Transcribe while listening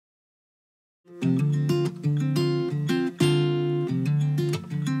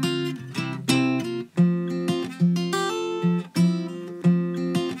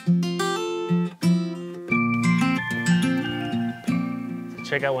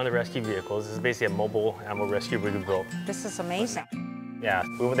check out one of the rescue vehicles. This is basically a mobile animal rescue we built. This is amazing. Yeah,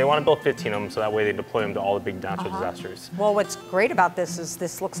 they want to build 15 of them, so that way they deploy them to all the big natural disasters. Well, what's great about this is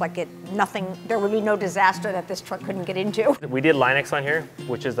this looks like there would be no disaster that this truck couldn't get into. We did Line-X on here,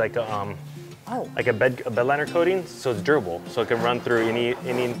 which is like a, like a bed liner coating, so it's durable, so it can run through any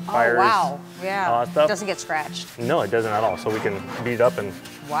fires. Oh, wow, yeah, all that stuff. It doesn't get scratched. No, it doesn't at all, so we can beat it up and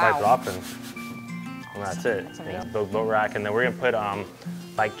wipe it off, and that's it. That's amazing. Yeah, boat rack, and then we're gonna put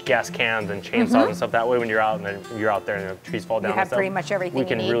like gas cans and chainsaws and stuff. That way when you're out and you're out there and the trees fall down, you have pretty much everything we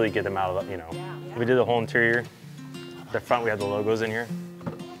can you need. really get them out of, Yeah. We did the whole interior. The front, we had the logos in here.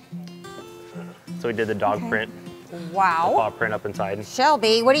 So we did the dog print. Wow. The paw print up inside.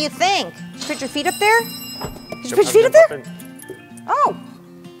 Shelby, what do you think? Did you put your feet up there? Did you put your feet up there? Oh,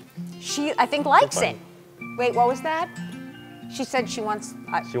 she, I think, likes it. Wait, what was that? She said she wants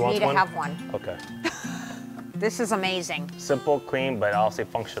me to have one. Okay. This is amazing. Simple, clean, but I'll say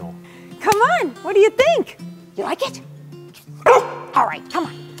functional. Come on, what do you think? You like it? All right, come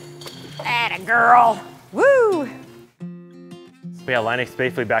on. Atta girl. Woo! But yeah, Line-X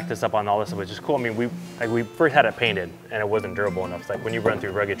basically backed us up on all this, which is cool. I mean, we first had it painted and it wasn't durable enough. It's like when you run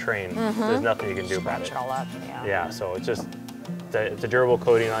through rugged terrain, there's nothing you can do about it. Scratch it all up, yeah. Yeah, so it's just, it's a durable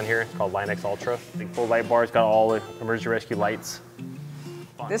coating on here. It's called Line-X Ultra. The full light bar, it's got all the emergency rescue lights.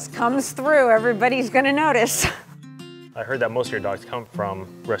 This comes through, everybody's gonna notice. I heard that most of your dogs come from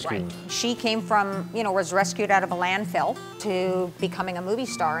rescue. Right. She came from, was rescued out of a landfill to becoming a movie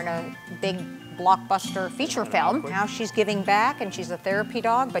star in a big blockbuster feature film. Now she's giving back and she's a therapy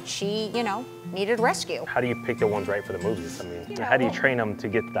dog, but she, needed rescue. How do you pick the ones right for the movies? I mean, how do you train them to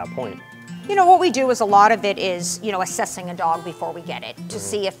get to that point? What we do is a lot of it is, assessing a dog before we get it to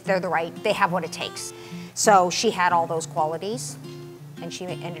see if they're they have what it takes. So she had all those qualities and she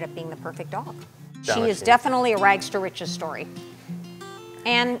ended up being the perfect dog. She is definitely a rags to riches story.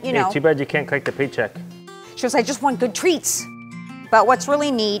 And, Hey, too bad you can't collect the paycheck. She was, I just want good treats. But what's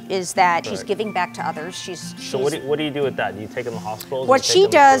really neat is that she's giving back to others. So what do you do with that? Do you take them to hospitals? What she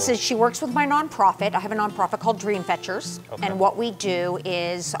does is she works with my nonprofit. I have a nonprofit called Dream Fetchers. Okay. And what we do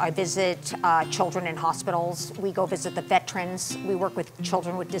is I visit children in hospitals. We go visit the veterans. We work with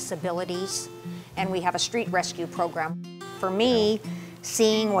children with disabilities. And we have a street rescue program. For me,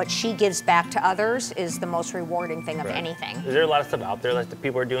 seeing what she gives back to others is the most rewarding thing of anything. Is there a lot of stuff out there that the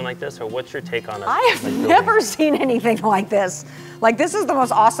people are doing like this, or what's your take on it? I have never seen anything like this. Like, this is the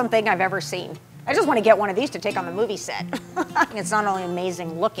most awesome thing I've ever seen. I just want to get one of these to take on the movie set. It's not only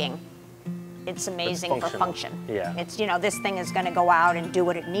amazing looking, it's amazing for function. Yeah. It's, this thing is going to go out and do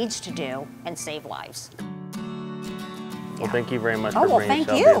what it needs to do and save lives. Well, thank you very much for bringing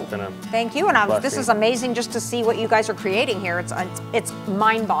Shelby. Thank you, and this is amazing just to see what you guys are creating here. It's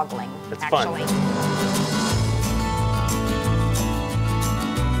mind-boggling, actually. Fun.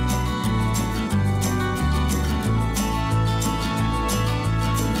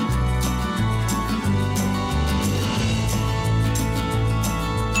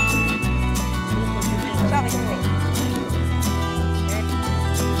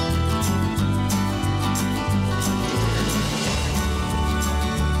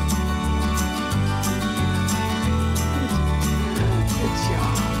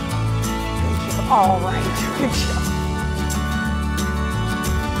 All right, good job.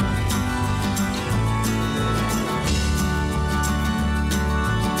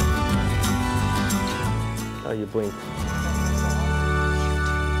 Oh, you blinked.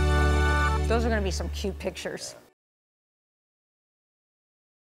 Those are going to be some cute pictures.